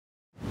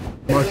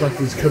Michael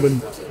Appleton's come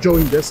and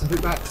joined us. I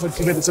think about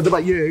 20 minutes. And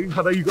about you,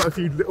 I know you've got a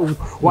few little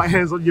white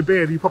hairs on your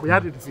beard. You probably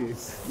added a few.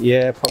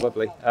 Yeah,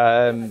 probably.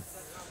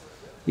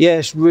 Yeah,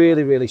 it's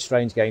really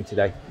strange game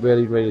today.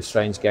 Really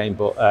strange game.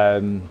 But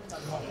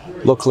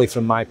luckily,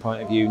 from my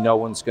point of view, no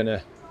one's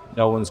gonna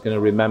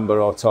remember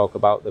or talk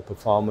about the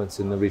performance,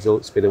 and the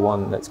results be the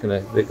one that's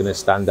gonna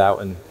stand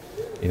out. And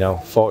you know,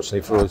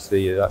 fortunately for us,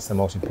 that's the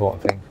most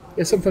important thing.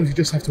 Yeah, sometimes you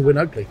just have to win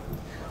ugly.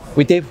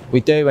 We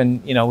do,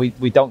 and you know,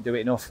 we don't do it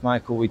enough,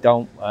 Michael. We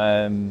don't,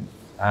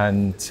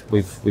 and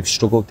we've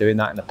struggled doing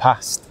that in the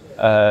past,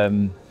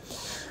 and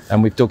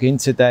we've dug in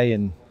today,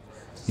 and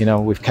you know,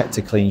 we've kept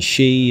a clean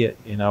sheet,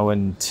 you know,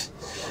 and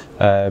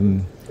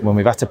when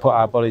we've had to put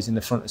our bodies in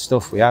the front of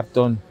stuff, we have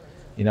done.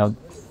 You know,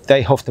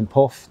 they huffed and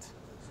puffed,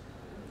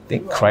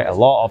 didn't create a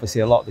lot.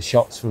 Obviously, a lot of the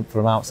shots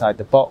from outside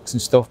the box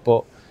and stuff,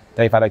 but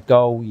they've had a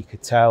go. You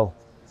could tell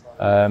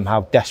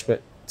how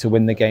desperate to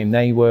win the game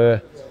they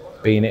were.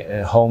 Being it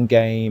a home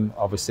game,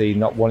 obviously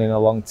not won in a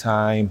long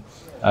time.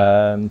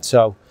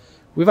 So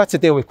we've had to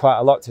deal with quite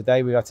a lot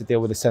today. We've had to deal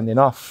with the sending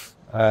off,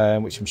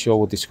 which I'm sure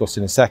we'll discuss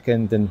in a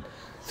second. And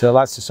for the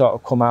lads to sort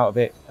of come out of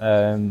it,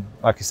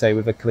 like I say,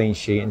 with a clean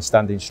sheet and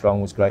standing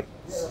strong was great.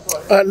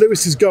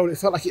 Lewis's goal, it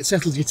felt like it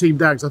settled your team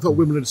down, because I thought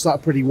Wimbledon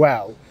started pretty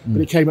well,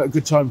 but it came at a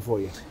good time for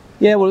you.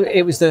 Yeah, well,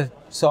 it was the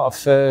sort of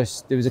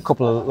first, there was a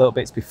couple of little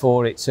bits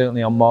before it,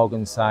 certainly on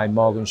Morgan's side.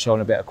 Morgan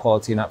showing a bit of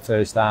quality in that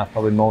first half,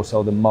 probably more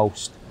so than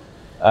most.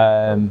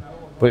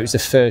 But it was the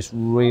first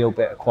real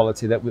bit of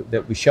quality that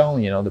we've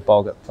shown. You know, the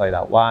ball got played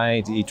out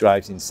wide, he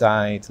drives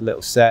inside, a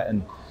little set,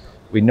 and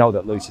we know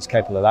that Lewis is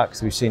capable of that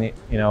because we've seen it,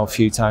 you know, a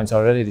few times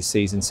already this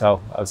season.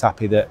 So I was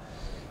happy that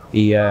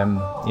he, you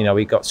know,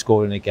 he got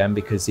scoring again,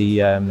 because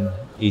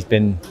he's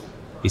been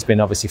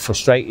obviously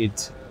frustrated.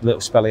 A little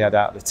spell he had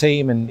out of the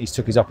team, and he's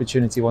took his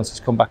opportunity once he's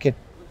come back in.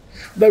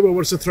 No one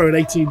wants to throw an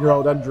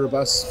 18-year-old under a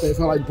bus, but it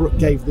felt like Brooke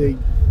gave the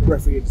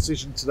referee a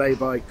decision today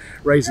by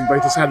raising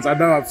both his hands. I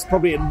know I've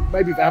probably,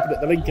 maybe if it happened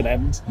at the Lincoln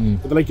end,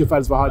 but the Lincoln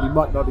fans behind, he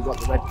might not have got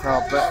the red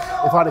card, but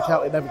it kind of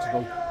felt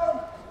inevitable.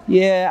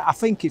 Yeah, I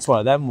think it's one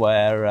of them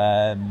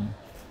where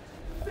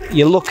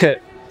you look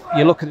at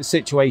the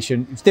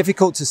situation. It's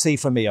difficult to see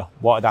from here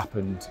what had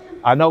happened.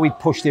 I know he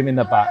pushed him in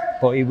the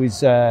back, but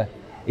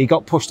he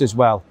got pushed as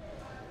well.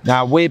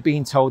 Now we're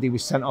being told he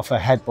was sent off a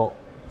headbutt.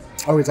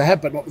 Oh, it's a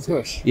headbutt, not the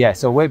push. Yeah,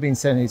 so we're being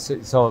sent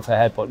off a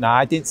headbutt. Now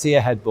I didn't see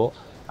a headbutt,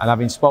 and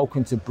having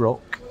spoken to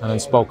Brooke and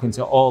I've spoken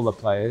to all the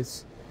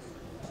players,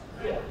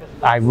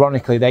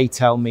 ironically they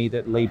tell me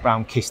that Lee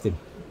Brown kissed him.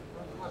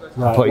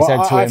 Right. Put his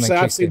head to him and kissed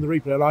I've seen him. the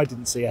replay and I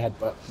didn't see a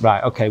headbutt.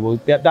 Right, okay, well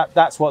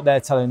that's what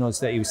they're telling us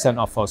that he was sent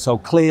off for. So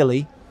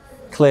clearly,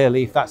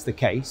 if that's the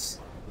case,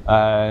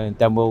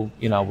 then we'll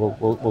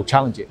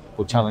challenge it.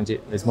 We'll challenge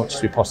it as much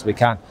as we possibly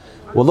can.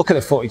 We'll look at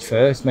the footage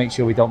first, make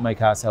sure we don't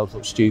make ourselves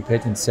look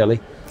stupid and silly.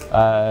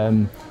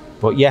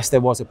 But yes,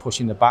 there was a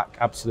push in the back,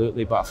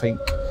 absolutely. But I think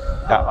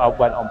that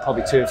went on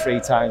probably 2 or 3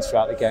 times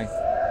throughout the game.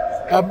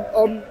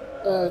 On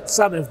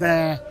Sanev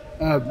there,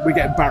 we're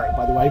getting Barrett,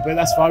 by the way, but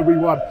that's fine, we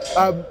won.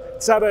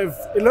 Sanev,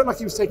 it looked like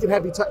he was taking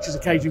heavy touches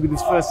occasionally with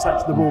his first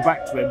touch the ball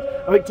back to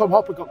him. I think Tom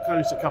Hopper got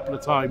close a couple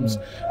of times,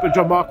 but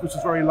John Marquis was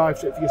very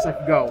live to it for your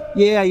second goal.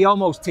 Yeah, he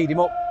almost teed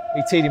him up.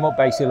 He teed him up,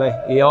 basically.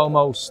 He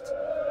almost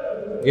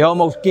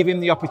gave him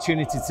the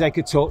opportunity to take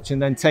a touch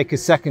and then take a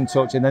second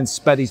touch and then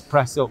sped his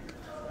press up.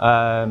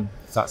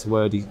 If that's a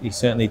word, he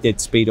certainly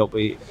did speed up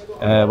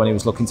when he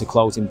was looking to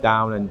close him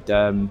down.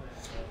 And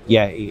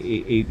yeah,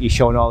 he's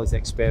shown all his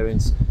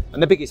experience.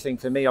 And the biggest thing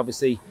for me,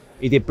 obviously,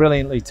 he did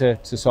brilliantly to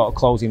sort of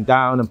close him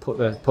down and put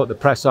the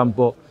press on,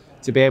 but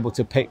to be able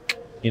to pick,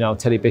 you know,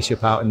 Teddy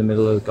Bishop out in the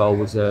middle of the goal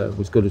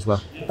was good as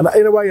well. And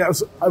in a way, that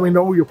was, I mean,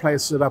 all your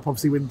players stood up,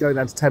 obviously, when going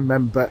down to 10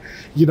 men, but,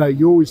 you know,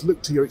 you always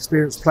look to your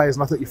experiencent players,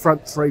 and I thought your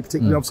front three,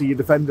 particularly obviously your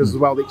defenders as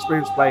well, the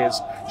experienced players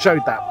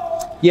showed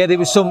that. Yeah, there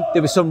was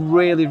some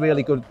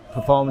really good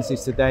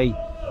performances today.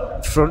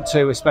 Front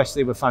two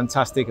especially were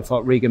fantastic. I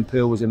thought Regan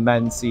Poole was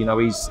immense. You know,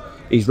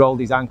 he's rolled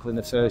his ankle in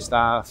the first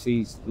half.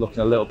 He's looking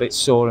a little bit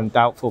sore and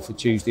doubtful for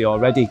Tuesday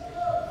already,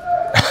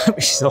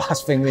 which is the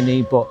last thing we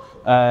need. But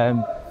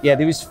yeah,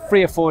 there was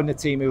 3 or 4 in the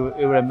team who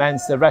were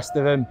immense. The rest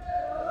of them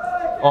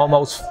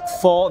almost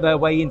fought their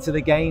way into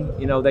the game.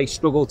 You know, they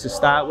struggled to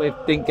start with,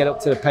 didn't get up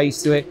to the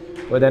pace to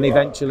it, but then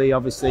eventually,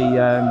 obviously,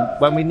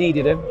 when we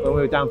needed them, when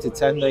we were down to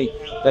 10,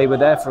 they were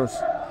there for us.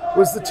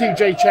 Was the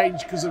TJ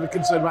change because of a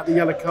concern about the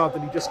yellow card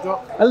that he just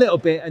got? A little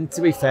bit, and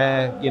to be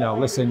fair, you know,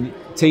 listen,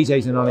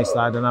 TJ's an honest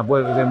lad, and I've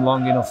worked with him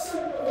long enough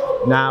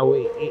now.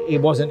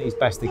 It wasn't his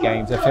best of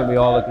games. I think we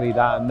all agree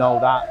that and know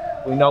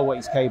that. We know what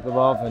he's capable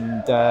of,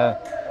 and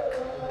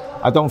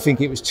I don't think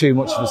it was too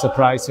much of a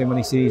surprise to him when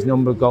he sees his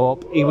number go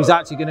up. He was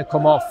actually going to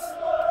come off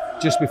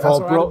just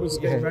before Brooke.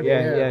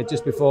 Yeah,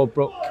 just before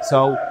Brooke.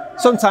 So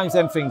sometimes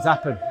them things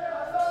happen.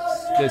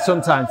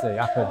 Sometimes they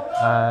happen.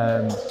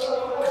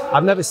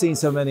 I've never seen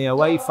so many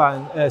home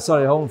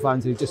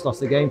fans who've just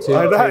lost the game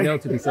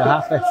 2-0 to be so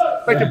happy.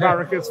 Like a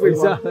Barracudas, we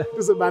won.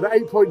 Doesn't matter.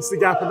 8 points the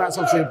gap, and that's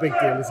obviously a big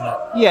deal, isn't it?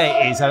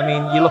 Yeah, it is. I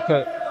mean, you look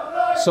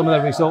at some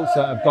of the results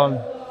that have gone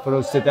for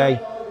us today.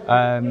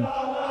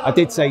 I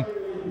did say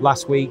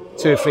last week,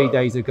 2 or 3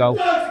 days ago,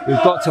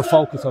 we've got to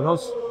focus on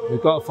us.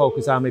 We've got to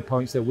focus on how many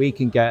points that we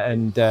can get,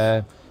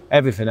 and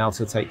everything else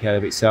will take care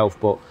of itself.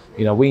 But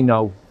we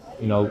know,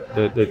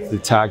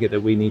 the target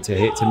that we need to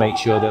hit to make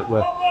sure that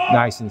we're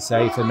nice and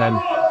safe, and then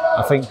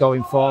I think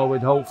going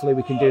forward, hopefully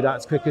we can do that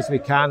as quick as we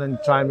can and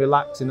try and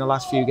relax in the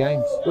last few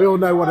games. We all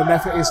know what an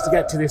effort is to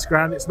get to this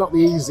ground. It's not the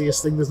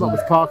easiest thing. There's not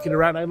much parking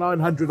around.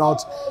 900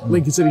 odd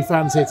Lincoln City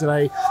fans here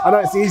today. I know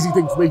it's the easy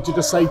thing for me to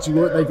just say to you,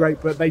 weren't they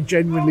great? But they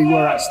genuinely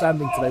were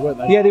outstanding today, weren't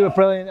they? Yeah, they were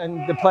brilliant,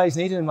 and the players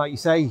needed them, like you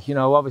say.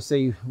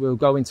 Obviously we were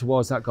going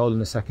towards that goal in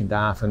the second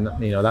half, and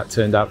that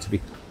turned out to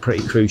be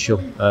pretty crucial.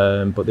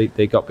 But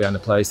they got behind the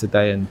players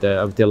today, and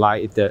I'm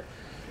delighted that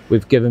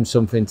we've given them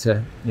something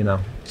to,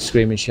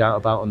 scream and shout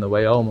about on the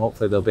way home.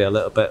 Hopefully they'll be a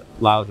little bit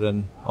louder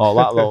than all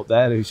that lot up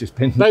there who's just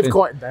been... They've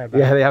quieted down.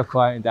 Yeah, they have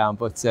quieted down.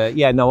 But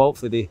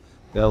hopefully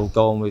they'll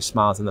go on with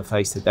smiles on their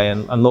face today,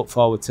 and look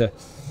forward to,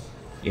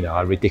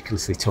 a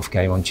ridiculously tough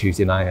game on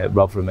Tuesday night at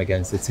Rotherham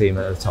against the team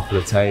at the top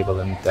of the table.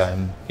 And,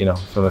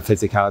 from a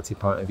physicality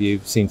point of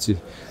view, seem to,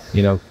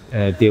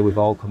 deal with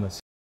all comers.